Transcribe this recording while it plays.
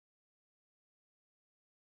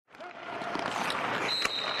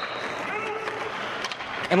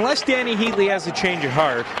Unless Danny Heatley has a change of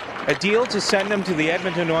heart, a deal to send him to the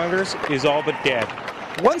Edmonton Oilers is all but dead.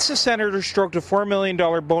 Once the Senators stroked a $4 million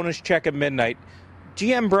bonus check at midnight,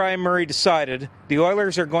 GM Brian Murray decided the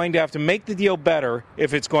Oilers are going to have to make the deal better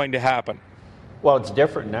if it's going to happen. Well, it's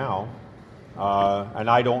different now, and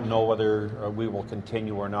I don't know whether we will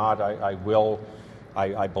continue or not. I will,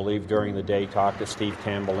 I believe, during the day talk to Steve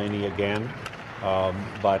Tambellini again,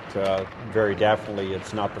 but very definitely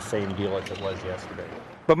it's not the same deal as it was yesterday.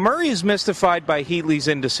 But Murray is mystified by Heatley's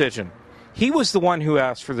indecision. He was the one who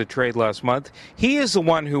asked for the trade last month. He is the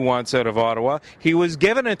one who wants out of Ottawa. He was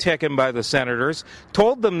given a ticket by the Senators,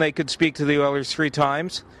 told them they could speak to the Oilers 3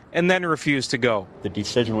 times, and then refused to go. The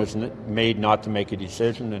decision was made not to make a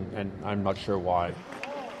decision, and I'm not sure why.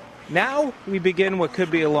 Now we begin what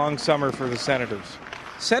could be a long summer for the Senators.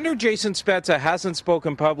 Senator Jason Spezza hasn't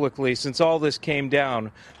spoken publicly since all this came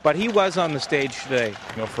down, but he was on the stage today.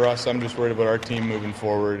 For us, I'm just worried about our team moving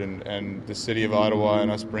forward and the city of Ottawa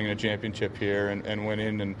and us bringing a championship here and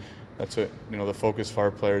winning, and that's what the focus of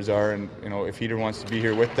our players are. And if Heater wants to be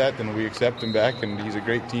here with that, then we accept him back, and he's a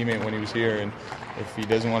great teammate when he was here. And if he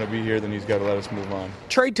doesn't want to be here, then he's got to let us move on.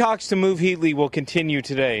 Trade talks to move Heatley will continue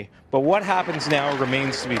today, but what happens now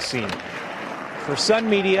remains to be seen. For Sun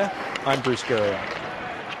Media, I'm Bruce Garriott.